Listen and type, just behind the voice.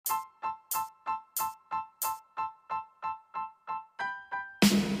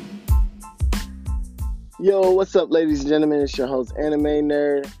Yo, what's up, ladies and gentlemen? It's your host, Anime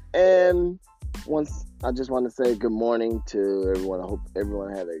Nerd. And once I just want to say good morning to everyone. I hope everyone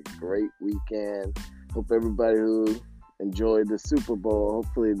had a great weekend. Hope everybody who enjoyed the Super Bowl,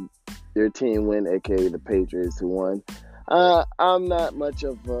 hopefully their team win, aka the Patriots who won. I'm not much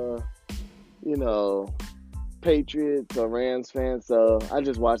of a, you know, Patriots or Rams fan, so I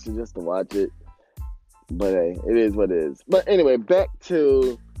just watched it just to watch it. But hey, it is what it is. But anyway, back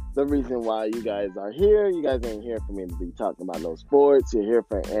to the reason why you guys are here. You guys ain't here for me to be talking about no sports. You're here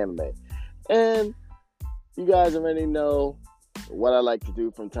for anime. And you guys already know what I like to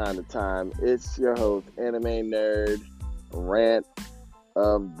do from time to time. It's your host, Anime Nerd, Rant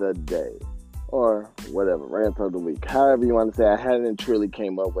of the Day. Or whatever, Rant of the Week. However you want to say. I hadn't truly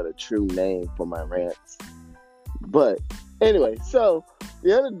came up with a true name for my rants. But anyway, so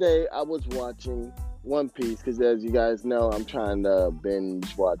the other day I was watching One Piece, because as you guys know, I'm trying to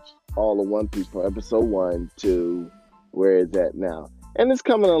binge watch all of One Piece from episode 1 to where it's at now. And it's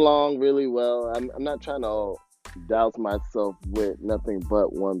coming along really well. I'm not trying to douse myself with nothing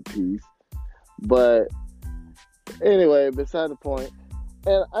but One Piece. But anyway, beside the point.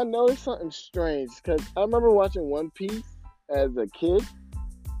 And I noticed something strange, because I remember watching One Piece as a kid,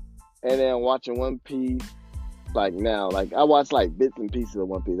 and then watching One Piece like now. Like I watched like bits and pieces of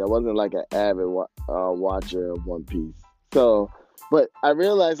One Piece. I wasn't like an avid watcher of One Piece. So, but I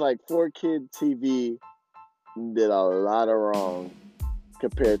realized like 4Kid TV did a lot of wrong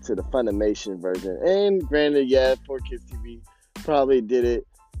compared to the Funimation version. And granted, yeah, 4Kids TV probably did it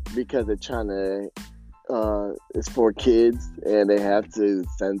because they're trying to it's for kids and they have to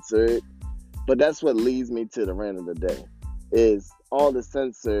censor it. But that's what leads me to the rant of the day, is all the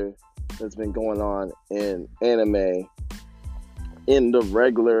censor that's been going on in anime in the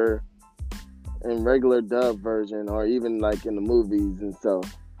regular dub version, or even like in the movies. And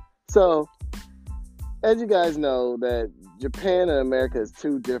so as you guys know, that Japan and America is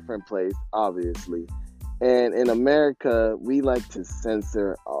two different places, obviously. And in America, we like to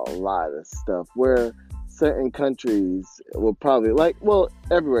censor a lot of stuff, where certain countries will probably, like, well,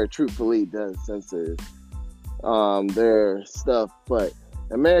 everywhere truthfully does censor their stuff. But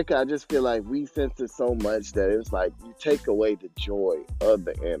America, I just feel like we censor so much that it's like you take away the joy of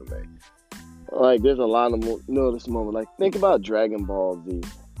the anime. Like, there's a lot of notice moment. Like, think about Dragon Ball Z.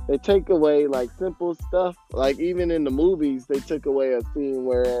 They take away like simple stuff. Like, even in the movies, they took away a scene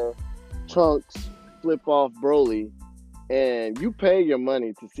where Trunks flip off Broly, and you pay your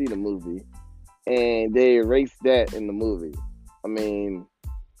money to see the movie, and they erase that in the movie. I mean,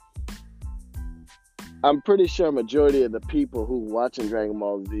 I'm pretty sure majority of the people who watching Dragon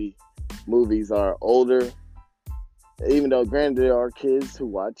Ball Z movies are older. Even though granted there are kids who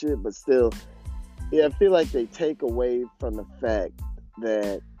watch it, but still, yeah, I feel like they take away from the fact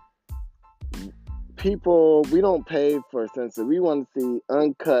that people, we don't pay for censor. We want to see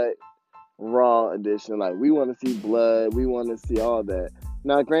uncut, raw edition. Like, we want to see blood. We want to see all that.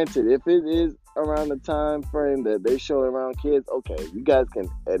 Now, granted, if it is around the time frame that they show around kids, okay, you guys can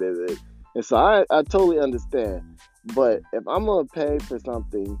edit it. And so I totally understand. But if I'm going to pay for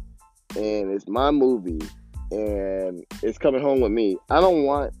something and it's my movie and it's coming home with me, I don't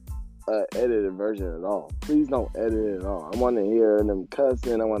want an edited version at all. Please don't edit it at all. I want to hear them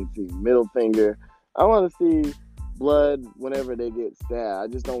cussing. I want to see middle finger. I want to see blood whenever they get stabbed. I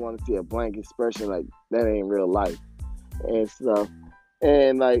just don't want to see a blank expression like that ain't real life and stuff.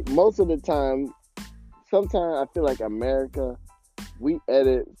 And like most of the time, sometimes I feel like America, we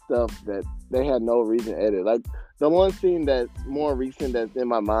edit stuff that they had no reason to edit. Like the one scene that's more recent that's in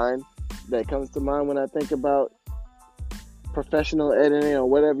my mind, that comes to mind when I think about professional editing or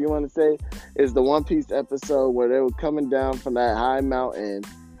whatever you want to say, is the One Piece episode where they were coming down from that high mountain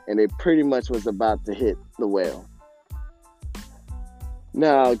and they pretty much was about to hit the whale.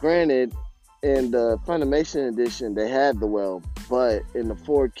 Now, granted, in the Funimation edition, they had the whale, but in the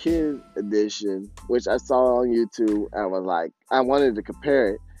 4Kids edition, which I saw on YouTube, I was like, I wanted to compare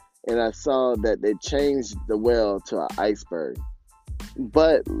it, and I saw that they changed the whale to an iceberg.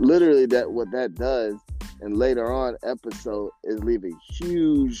 But literally, that what that does, and later on episode, is leave a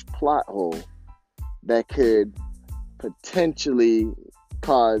huge plot hole that could potentially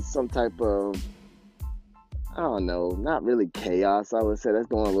cause some type of, I don't know, not really chaos. I would say that's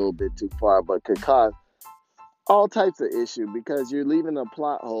going a little bit too far, but could cause all types of issue, because you're leaving a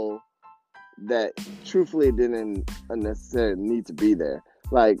plot hole that truthfully didn't necessarily need to be there.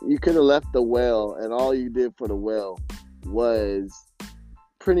 Like, you could have left the whale, and all you did for the whale was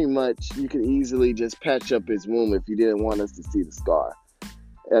pretty much, you could easily just patch up his wound if you didn't want us to see the scar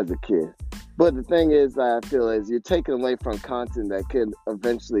as a kid. But the thing is, I feel is you're taking away from content that could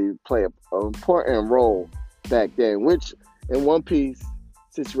eventually play an important role back then, which in One Piece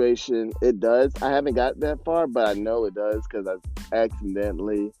situation it does. I haven't got that far, but I know it does because I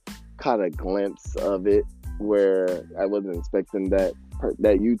accidentally caught a glimpse of it where I wasn't expecting that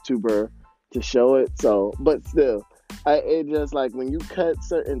YouTuber to show it. So, but still, it just like when you cut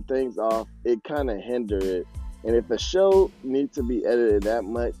certain things off, it kind of hinder it. And if a show needs to be edited that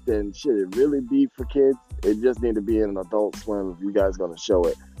much, then should it really be for kids? It just need to be in an Adult Swim if you guys gonna show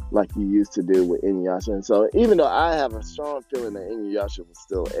it like you used to do with Inuyasha. And so even though I have a strong feeling that Inuyasha was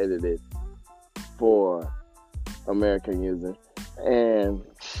still edited for American user, and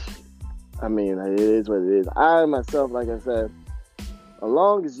I mean it is what it is. I myself, like I said, as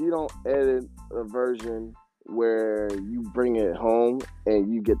long as you don't edit a version where you bring it home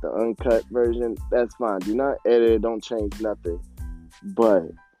and you get the uncut version, that's fine. Do not edit it, don't change nothing. But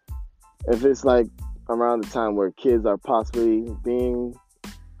if it's like around the time where kids are possibly being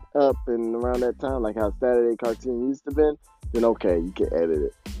up and around that time, like how Saturday cartoon used to be, then okay, you can edit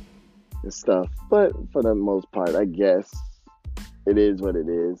it and stuff. But for the most part, I guess it is what it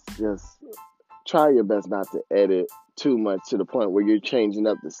is. Just try your best not to edit too much to the point where you're changing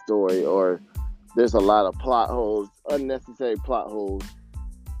up the story or there's a lot of plot holes, unnecessary plot holes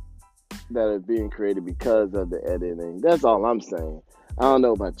that are being created because of the editing. That's all I'm saying. I don't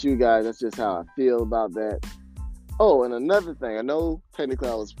know about you guys. That's just how I feel about that. Oh, and another thing. I know technically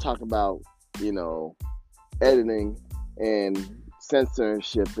I was talking about, editing and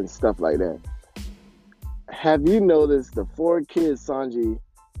censorship and stuff like that. Have you noticed the 4Kids Sanji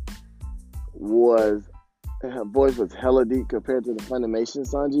her voice was hella deep compared to the Funimation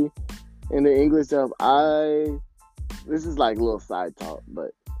Sanji? In the English dub, this is like a little side talk,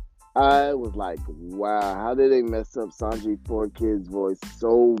 but I was like, wow, how did they mess up Sanji 4Kids voice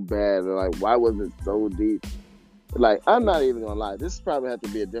so bad? And like, why was it so deep? Like, I'm not even gonna lie, this probably have to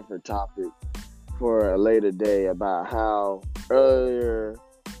be a different topic for a later day about how earlier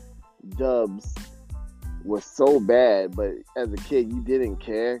dubs was so bad, but as a kid you didn't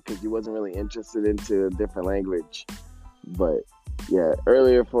care because you wasn't really interested into a different language. But yeah,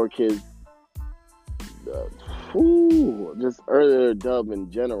 earlier 4Kids, just earlier dub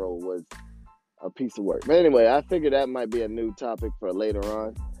in general was a piece of work. But anyway, I figured that might be a new topic for later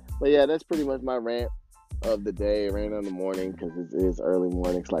on. But yeah, that's pretty much my rant of the day, rant of the morning, because it is early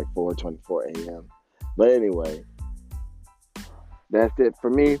morning. It's like 4:24 a.m. But anyway, that's it for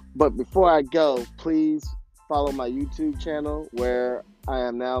me. But before I go, please follow my YouTube channel where I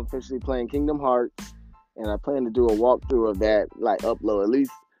am now officially playing Kingdom Hearts, and I plan to do a walkthrough of that, like upload at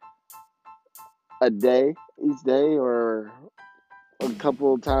least a day each day or a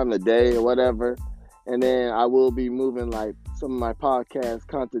couple of times a day or whatever. And then I will be moving like some of my podcast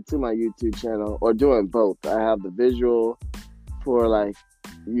content to my YouTube channel, or doing both. I have the visual for like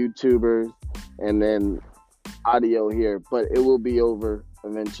YouTubers and then audio here, but it will be over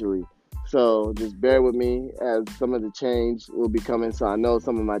eventually. So just bear with me as some of the change will be coming. So I know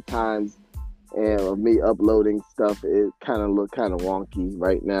some of my times and of me uploading stuff, it kind of look kind of wonky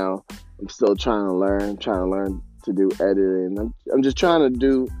right now. I'm still trying to learn to do editing. I'm just trying to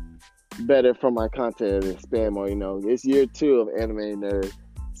do better for my content and expand more. It's year 2 of Anime Nerd,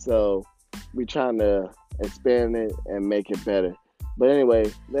 so we trying to expand it and make it better. But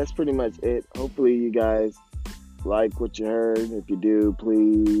anyway, that's pretty much it. Hopefully you guys like what you heard. If you do,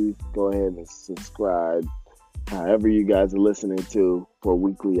 please go ahead and subscribe however you guys are listening to for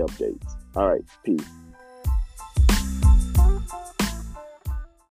weekly updates. All right, peace.